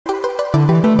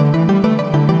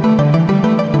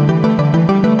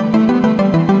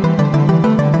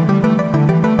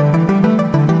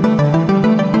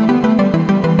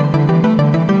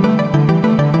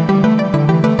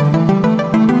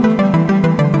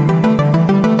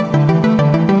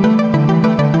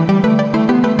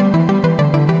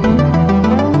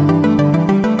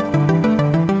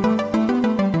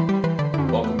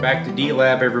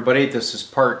Lab, everybody. This is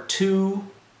part 2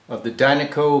 of the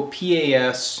Dynaco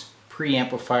PAS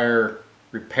preamplifier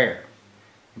repair.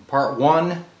 In part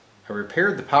 1, I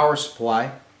repaired the power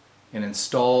supply and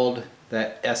installed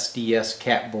that SDS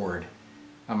cap board.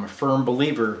 I'm a firm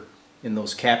believer in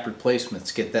those cap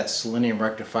replacements. Get that selenium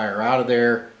rectifier out of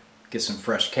there, get some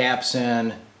fresh caps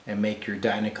in, and make your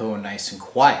Dynaco nice and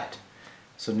quiet.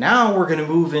 So now we're going to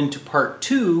move into part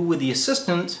 2 with the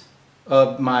assistance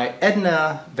of my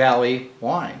Edna Valley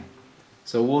line.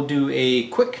 So we'll do a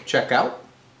quick checkout,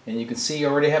 and you can see I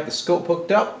already have the scope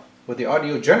hooked up with the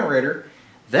audio generator.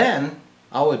 Then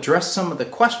I'll address some of the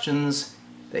questions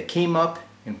that came up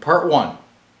in part 1.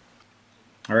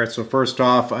 Alright, so first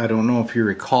off, I don't know if you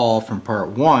recall from part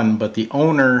 1, but the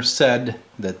owner said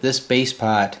that this base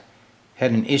pot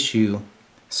had an issue,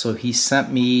 so he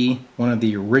sent me one of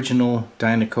the original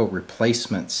Dynaco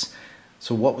replacements.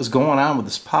 So what was going on with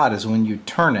this pot is when you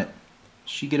turn it,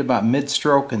 you get about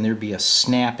mid-stroke and there'd be a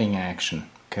snapping action.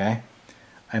 Okay,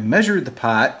 I measured the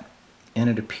pot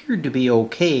and it appeared to be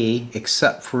okay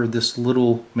except for this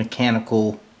little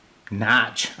mechanical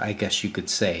notch, I guess you could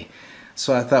say.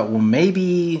 So I thought, well,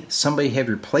 maybe somebody had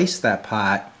replaced that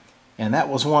pot, and that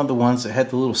was one of the ones that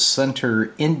had the little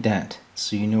center indent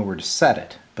so you know where to set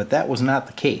it. But that was not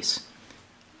the case.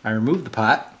 I removed the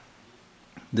pot.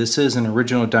 This is an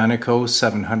original Dynaco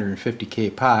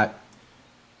 750K pot,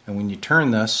 and when you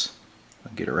turn this,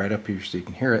 I'll get it right up here so you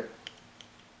can hear it.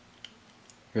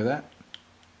 Hear that?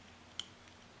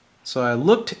 So I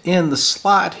looked in the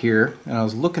slot here, and I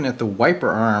was looking at the wiper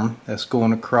arm that's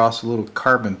going across a little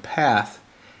carbon path,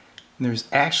 and there's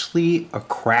actually a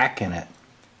crack in it.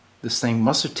 This thing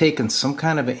must have taken some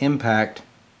kind of an impact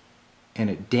and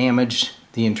it damaged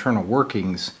the internal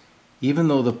workings. Even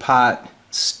though the pot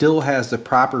still has the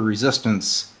proper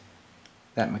resistance,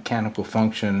 that mechanical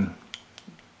function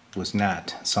was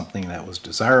not something that was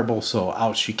desirable, so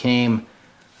out she came.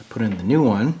 I put in the new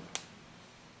one.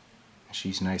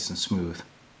 She's nice and smooth.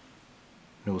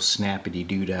 No snappity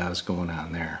doodahs going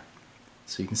on there.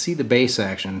 So you can see the bass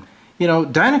action. You know,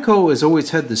 Dynaco has always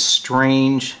had this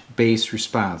strange bass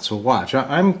response. So watch,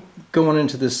 I'm going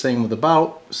into this thing with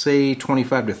about, say,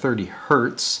 25 to 30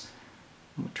 hertz.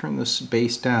 I'm going to turn this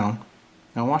bass down.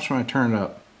 Now watch when I turn it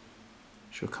up.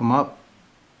 She'll come up,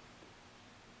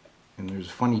 and there's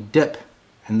a funny dip,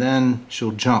 and then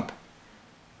she'll jump.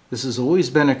 This has always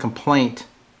been a complaint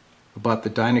about the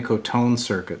Dynaco tone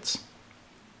circuits.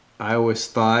 I always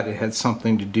thought it had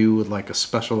something to do with like a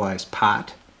specialized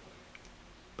pot,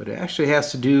 but it actually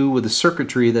has to do with the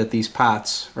circuitry that these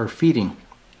pots are feeding.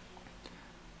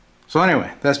 So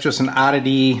anyway, that's just an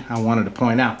oddity I wanted to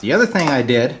point out. The other thing I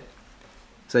did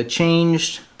is I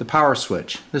changed the power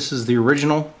switch. This is the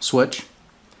original switch,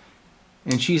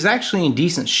 and she's actually in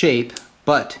decent shape,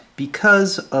 but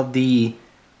because of the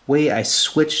way I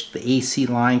switched the AC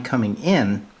line coming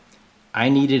in, I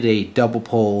needed a double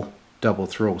pole, double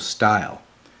throw style.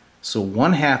 So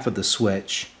one half of the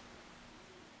switch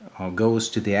goes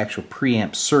to the actual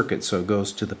preamp circuit, so it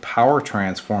goes to the power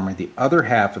transformer. The other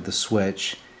half of the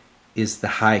switch is the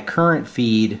high current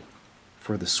feed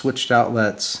for the switched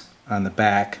outlets on the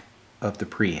back of the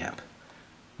preamp.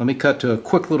 Let me cut to a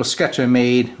quick little sketch I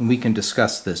made and we can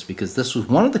discuss this, because this was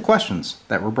one of the questions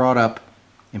that were brought up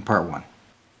in part 1.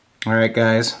 Alright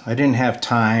guys, I didn't have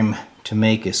time to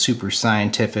make a super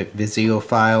scientific Visio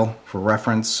file for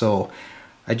reference, so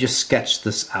I just sketched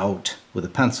this out with a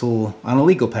pencil on a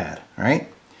legal pad. Alright,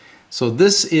 so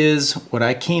this is what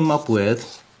I came up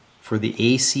with for the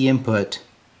AC input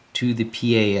to the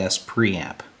PAS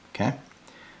preamp. Okay,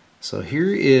 so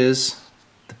here is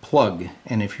the plug,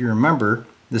 and if you remember,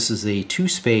 this is a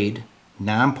 2-spade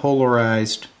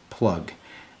non-polarized plug,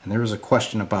 and there was a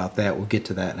question about that. We'll get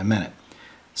to that in a minute.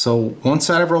 So one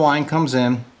side of our line comes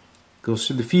in, goes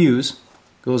through the fuse,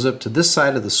 goes up to this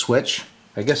side of the switch.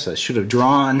 I guess I should have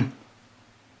drawn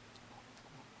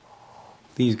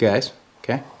these guys.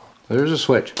 Okay, so there's a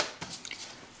switch.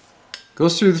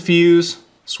 Goes through the fuse,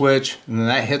 switch, and then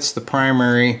that hits the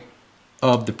primary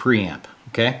of the preamp.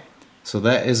 Okay, so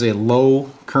that is a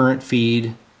low current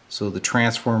feed, so the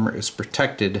transformer is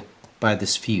protected by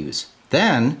this fuse.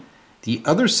 Then the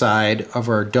other side of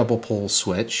our double pole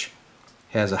switch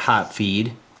has a hot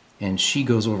feed, and she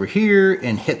goes over here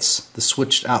and hits the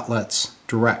switched outlets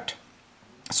direct.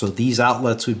 So these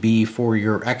outlets would be for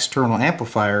your external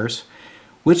amplifiers,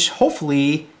 which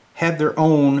hopefully have their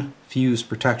own fuse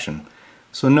protection.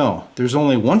 So no, there's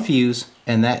only one fuse,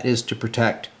 and that is to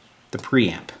protect the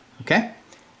preamp. Okay?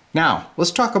 Now,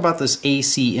 let's talk about this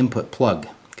AC input plug,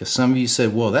 because some of you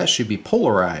said, well, that should be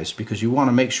polarized because you want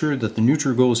to make sure that the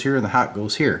neutral goes here and the hot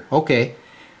goes here. Okay,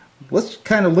 let's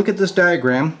kind of look at this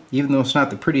diagram. Even though it's not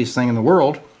the prettiest thing in the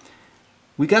world,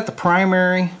 we got the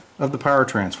primary of the power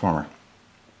transformer.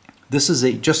 This is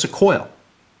just a coil.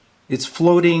 It's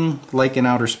floating like in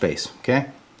outer space, okay?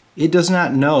 It does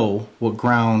not know what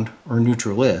ground or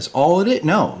neutral is. All it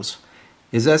knows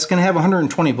is that it's going to have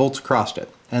 120 volts across it,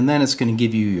 and then it's going to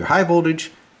give you your high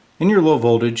voltage and your low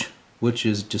voltage, which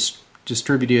is just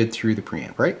distributed through the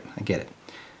preamp, right? I get it.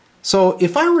 So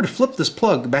if I were to flip this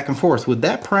plug back and forth, would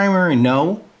that primary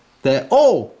know that,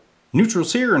 oh,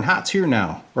 neutral's here and hot's here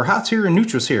now, or hot's here and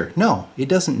neutral's here? No, it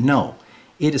doesn't know.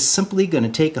 It is simply going to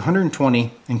take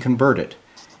 120 and convert it.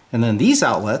 And then these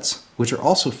outlets, which are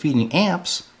also feeding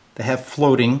amps that have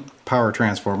floating power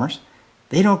transformers,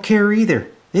 they don't care either.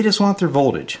 They just want their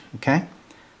voltage, okay?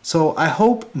 So I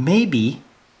hope maybe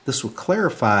this will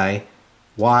clarify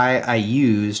why I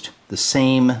used the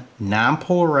same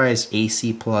non-polarized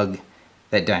AC plug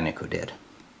that Dynaco did.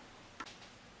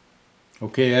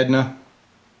 Okay, Edna,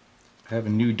 I have a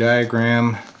new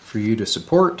diagram for you to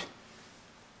support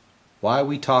why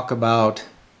we talk about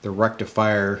the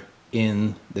rectifier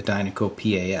in the Dynaco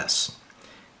PAS.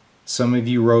 Some of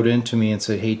you wrote into me and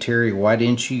said, hey Terry, why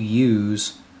didn't you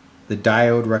use the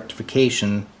diode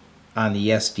rectification on the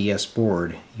SDS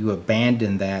board? You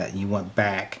abandoned that and you went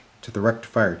back to the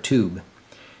rectifier tube.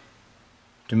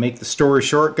 To make the story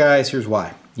short, guys, here's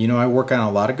why. You know, I work on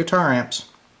a lot of guitar amps,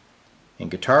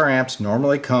 and guitar amps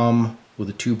normally come with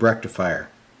a tube rectifier.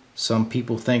 Some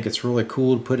people think it's really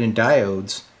cool to put in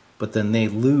diodes, but then they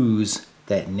lose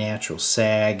that natural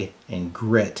sag and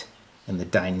grit and the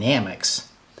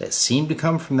dynamics that seem to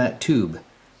come from that tube.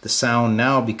 The sound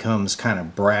now becomes kind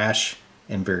of brash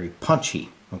and very punchy,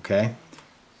 okay?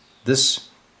 This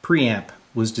preamp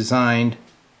was designed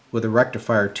with a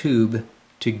rectifier tube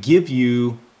to give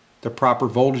you the proper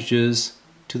voltages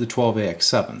to the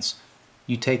 12AX7s.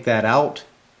 You take that out,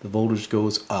 the voltage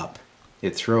goes up.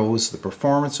 It throws the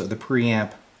performance of the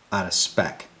preamp out of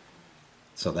spec.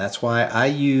 So that's why I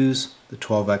use the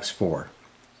 12X4.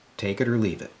 Take it or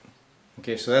leave it.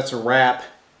 Okay, so that's a wrap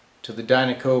to the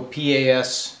Dynaco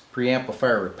PAS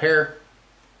preamplifier repair.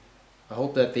 I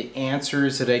hope that the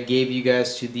answers that I gave you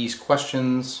guys to these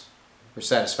questions were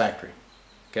satisfactory.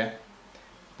 Okay?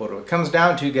 But what it comes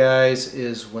down to, guys,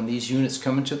 is when these units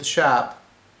come into the shop,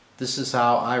 this is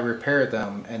how I repair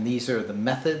them, and these are the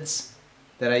methods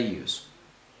that I use.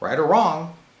 Right or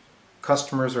wrong,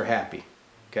 customers are happy.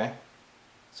 Okay?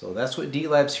 So that's what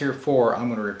D-Lab's here for. I'm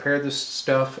going to repair this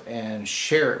stuff and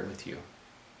share it with you.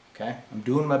 Okay? I'm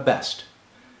doing my best.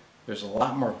 There's a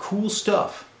lot more cool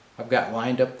stuff I've got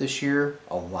lined up this year.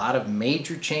 A lot of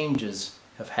major changes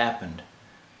have happened.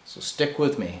 So stick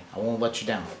with me. I won't let you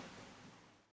down.